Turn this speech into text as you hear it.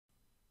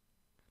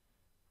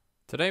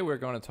Today we're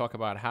going to talk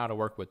about how to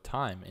work with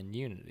time in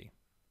Unity.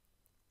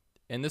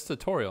 In this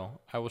tutorial,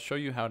 I will show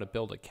you how to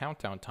build a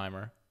countdown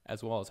timer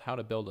as well as how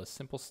to build a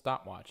simple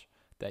stopwatch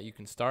that you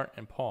can start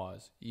and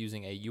pause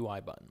using a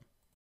UI button.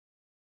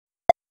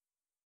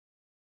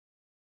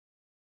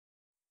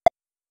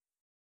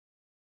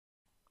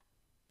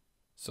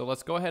 So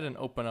let's go ahead and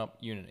open up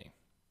Unity.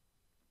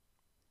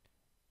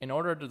 In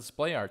order to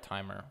display our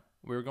timer,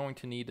 we're going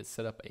to need to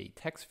set up a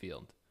text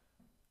field.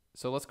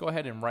 So let's go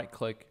ahead and right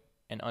click,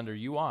 and under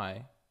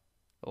UI,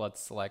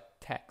 let's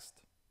select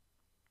text.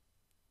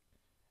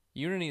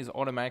 Unity is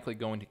automatically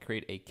going to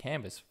create a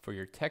canvas for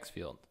your text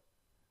field,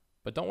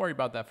 but don't worry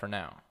about that for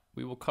now.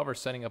 We will cover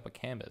setting up a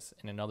canvas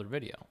in another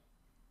video.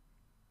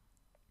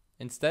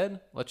 Instead,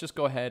 let's just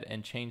go ahead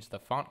and change the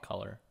font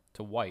color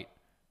to white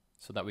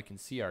so that we can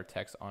see our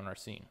text on our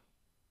scene.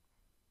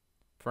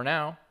 For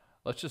now,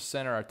 let's just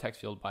center our text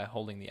field by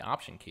holding the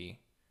Option key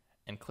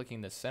and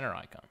clicking the center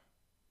icon.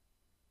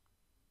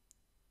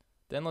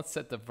 Then let's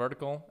set the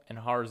vertical and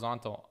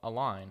horizontal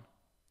align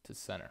to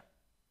center.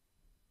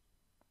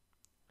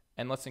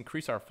 And let's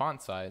increase our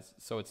font size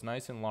so it's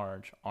nice and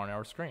large on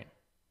our screen.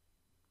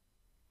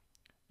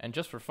 And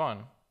just for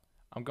fun,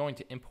 I'm going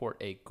to import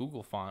a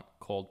Google font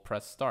called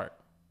Press Start.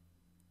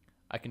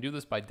 I can do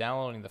this by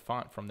downloading the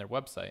font from their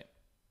website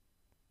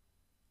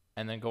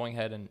and then going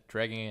ahead and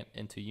dragging it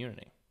into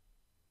Unity.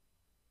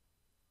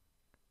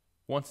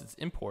 Once it's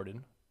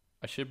imported,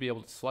 I should be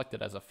able to select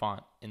it as a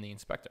font in the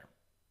inspector.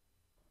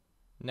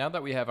 Now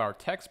that we have our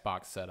text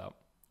box set up,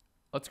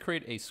 let's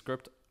create a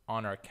script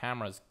on our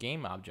camera's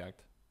game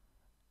object,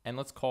 and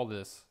let's call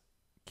this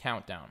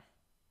countdown.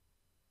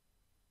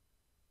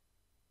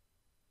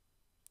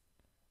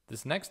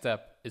 This next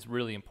step is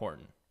really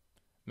important.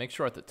 Make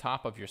sure at the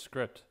top of your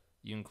script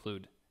you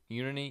include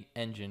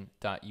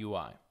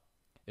unityengine.ui.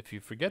 If you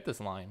forget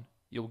this line,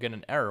 you'll get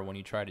an error when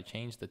you try to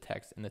change the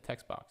text in the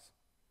text box.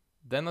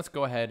 Then let's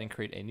go ahead and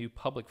create a new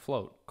public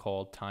float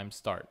called time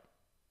start.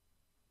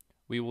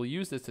 We will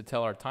use this to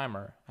tell our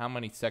timer how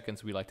many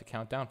seconds we like to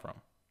count down from.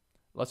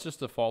 Let's just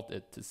default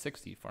it to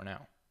 60 for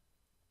now.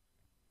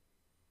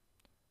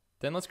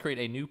 Then let's create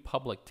a new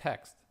public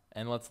text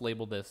and let's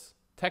label this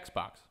text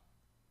box.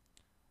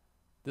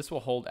 This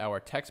will hold our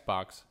text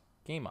box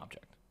game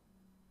object.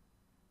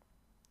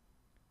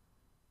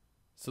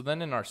 So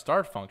then in our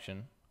start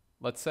function,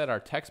 let's set our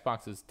text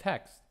box's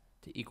text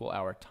to equal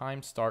our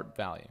time start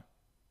value.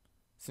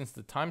 Since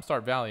the time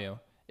start value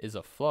is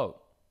a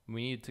float,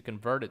 we need to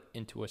convert it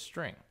into a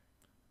string.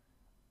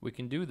 We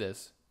can do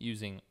this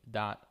using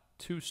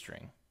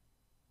 .toString.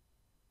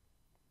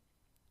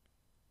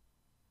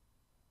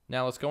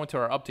 Now let's go into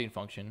our update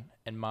function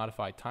and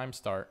modify time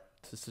start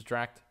to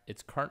subtract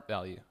its current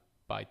value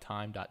by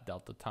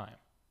time.deltaTime.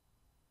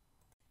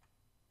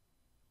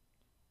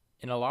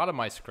 In a lot of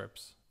my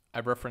scripts,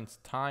 I've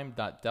referenced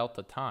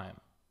time.deltaTime,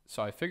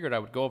 so I figured I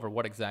would go over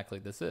what exactly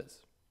this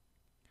is.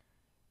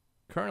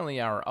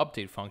 Currently, our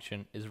update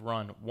function is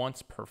run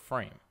once per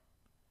frame.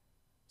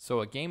 So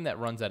a game that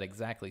runs at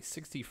exactly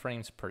 60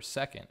 frames per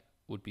second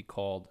would be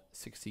called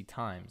 60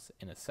 times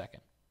in a second.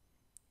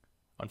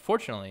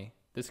 Unfortunately,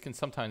 this can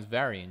sometimes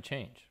vary and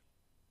change.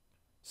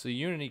 So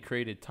Unity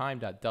created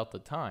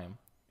time.deltaTime,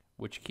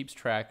 which keeps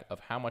track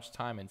of how much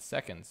time in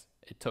seconds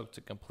it took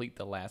to complete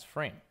the last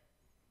frame.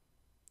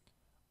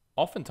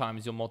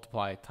 Oftentimes, you'll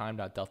multiply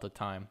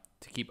time.deltaTime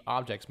to keep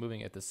objects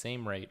moving at the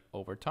same rate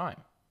over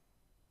time.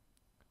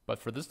 But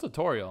for this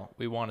tutorial,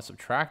 we want to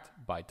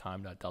subtract by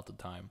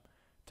time.deltaTime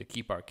to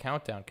keep our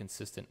countdown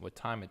consistent with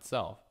time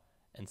itself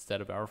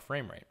instead of our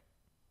frame rate.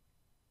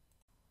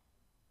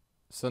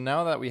 So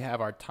now that we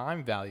have our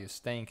time value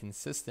staying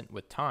consistent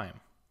with time,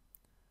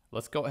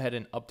 let's go ahead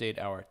and update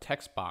our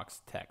text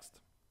box text.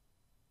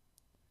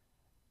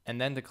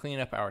 And then to clean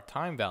up our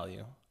time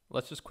value,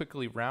 let's just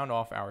quickly round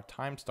off our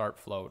time start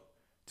float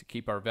to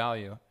keep our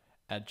value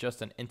at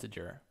just an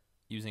integer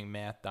using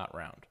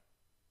math.round.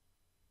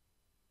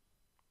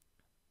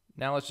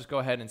 Now let's just go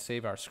ahead and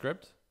save our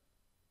script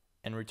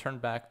and return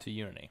back to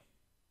Unity.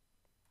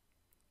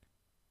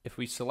 If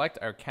we select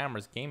our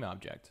camera's game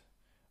object,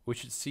 we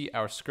should see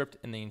our script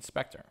in the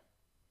inspector.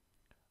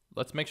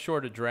 Let's make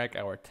sure to drag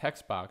our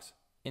text box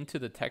into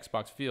the text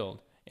box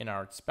field in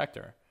our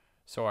inspector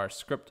so our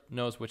script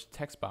knows which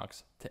text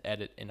box to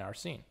edit in our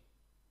scene.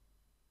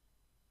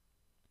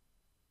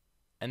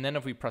 And then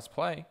if we press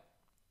play,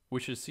 we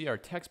should see our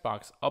text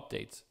box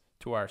updates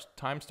to our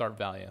time start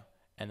value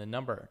and the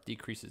number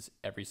decreases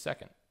every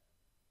second.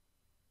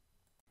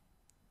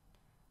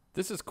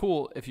 This is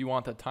cool if you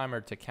want the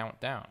timer to count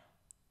down.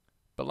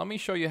 But let me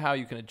show you how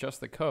you can adjust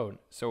the code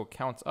so it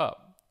counts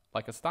up,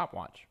 like a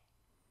stopwatch.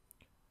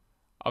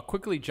 I'll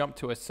quickly jump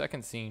to a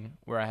second scene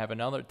where I have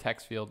another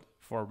text field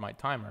for my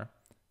timer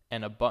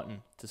and a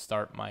button to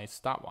start my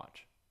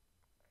stopwatch.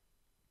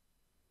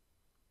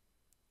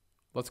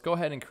 Let's go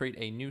ahead and create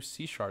a new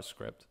C#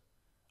 script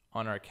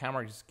on our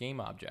camera's game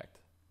object,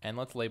 and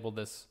let's label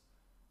this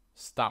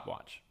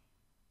stopwatch.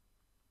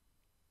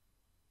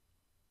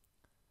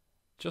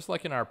 Just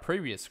like in our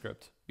previous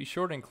script, be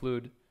sure to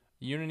include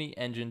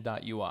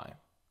unityengine.ui.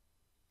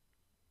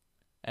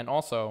 and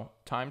also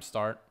time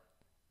start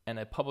and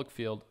a public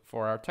field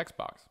for our text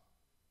box.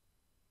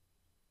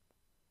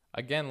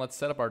 Again, let's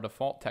set up our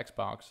default text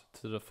box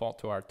to default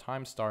to our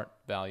time start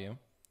value,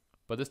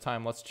 but this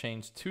time let's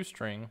change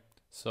toString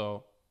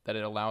so that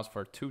it allows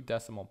for 2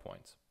 decimal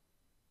points.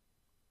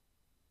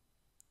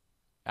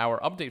 Our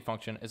update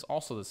function is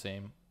also the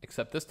same,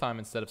 except this time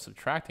instead of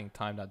subtracting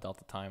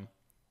time.deltaTime,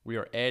 we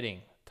are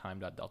adding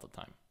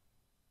time.deltaTime.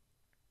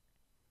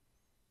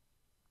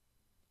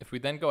 If we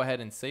then go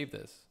ahead and save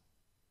this,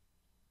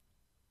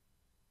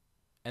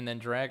 and then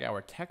drag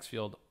our text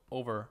field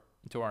over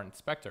into our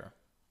inspector,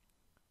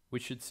 we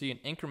should see an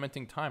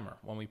incrementing timer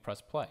when we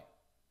press play.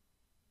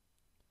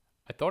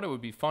 I thought it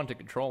would be fun to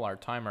control our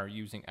timer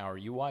using our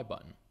UI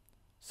button,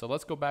 so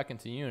let's go back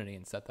into Unity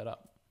and set that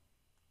up.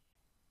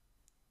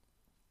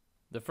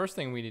 The first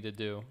thing we need to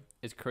do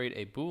is create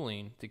a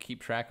Boolean to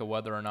keep track of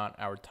whether or not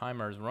our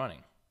timer is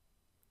running.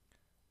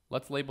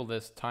 Let's label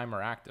this timer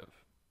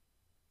active.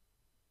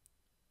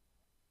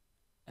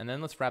 And then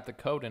let's wrap the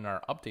code in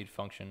our update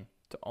function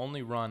to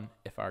only run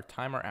if our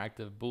timer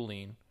active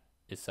Boolean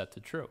is set to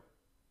true.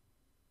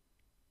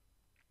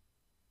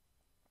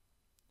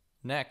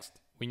 Next,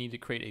 we need to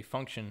create a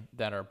function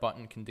that our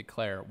button can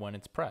declare when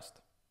it's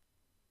pressed.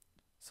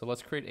 So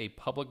let's create a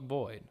public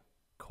void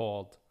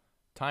called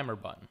timer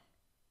button.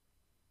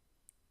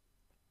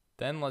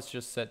 Then let's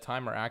just set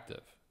timer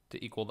active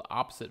to equal the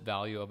opposite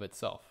value of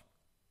itself.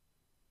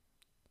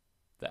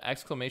 The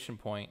exclamation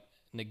point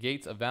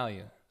negates a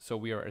value, so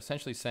we are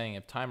essentially saying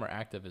if timer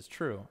active is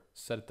true,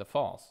 set it to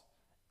false,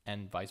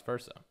 and vice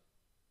versa.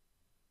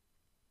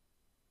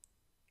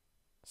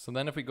 So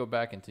then if we go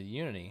back into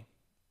Unity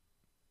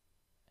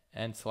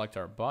and select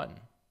our button,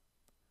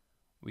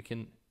 we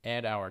can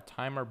add our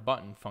timer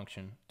button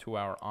function to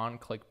our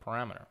onClick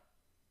parameter.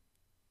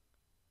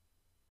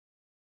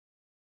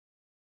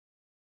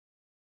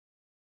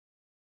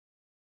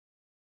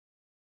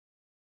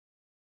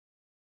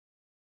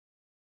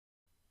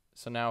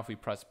 So now if we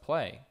press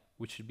play,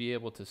 we should be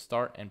able to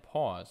start and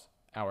pause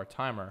our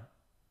timer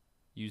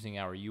using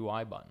our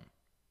UI button.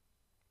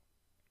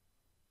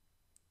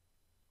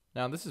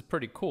 Now this is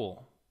pretty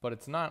cool, but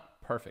it's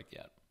not perfect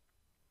yet.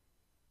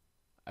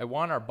 I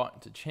want our button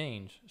to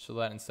change so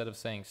that instead of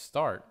saying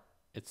start,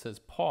 it says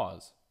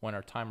pause when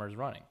our timer is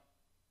running.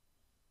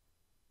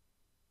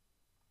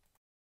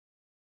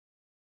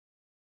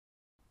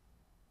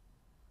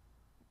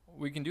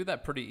 We can do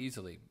that pretty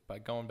easily by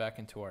going back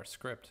into our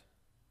script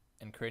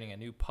and creating a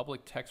new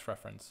public text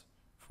reference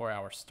for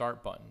our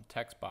start button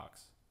text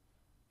box.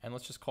 And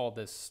let's just call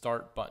this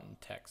start button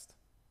text.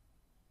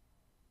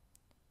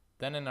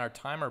 Then in our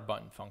timer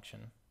button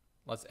function,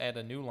 let's add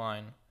a new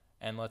line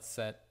and let's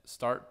set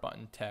start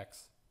button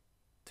text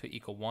to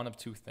equal one of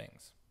 2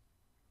 things.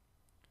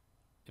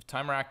 If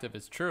timer active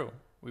is true,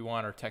 we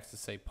want our text to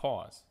say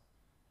pause.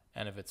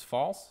 And if it's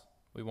false,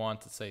 we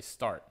want it to say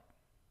start.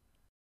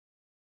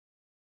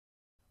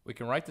 We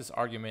can write this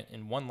argument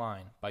in one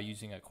line by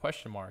using a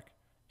question mark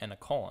and a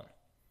colon.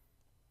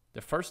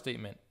 The first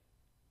statement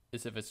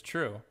is if it's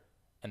true,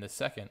 and the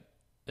second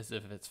is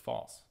if it's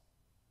false.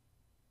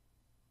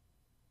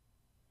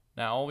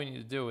 Now all we need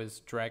to do is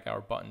drag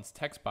our button's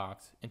text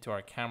box into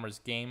our camera's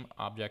game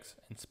objects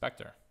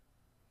inspector.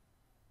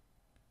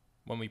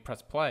 When we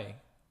press play,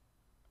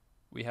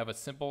 we have a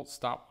simple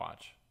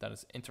stopwatch that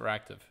is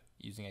interactive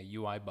using a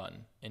UI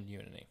button in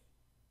Unity.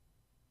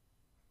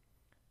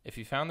 If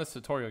you found this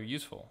tutorial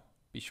useful,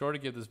 be sure to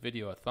give this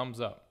video a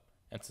thumbs up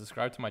and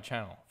subscribe to my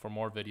channel for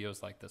more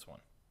videos like this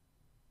one.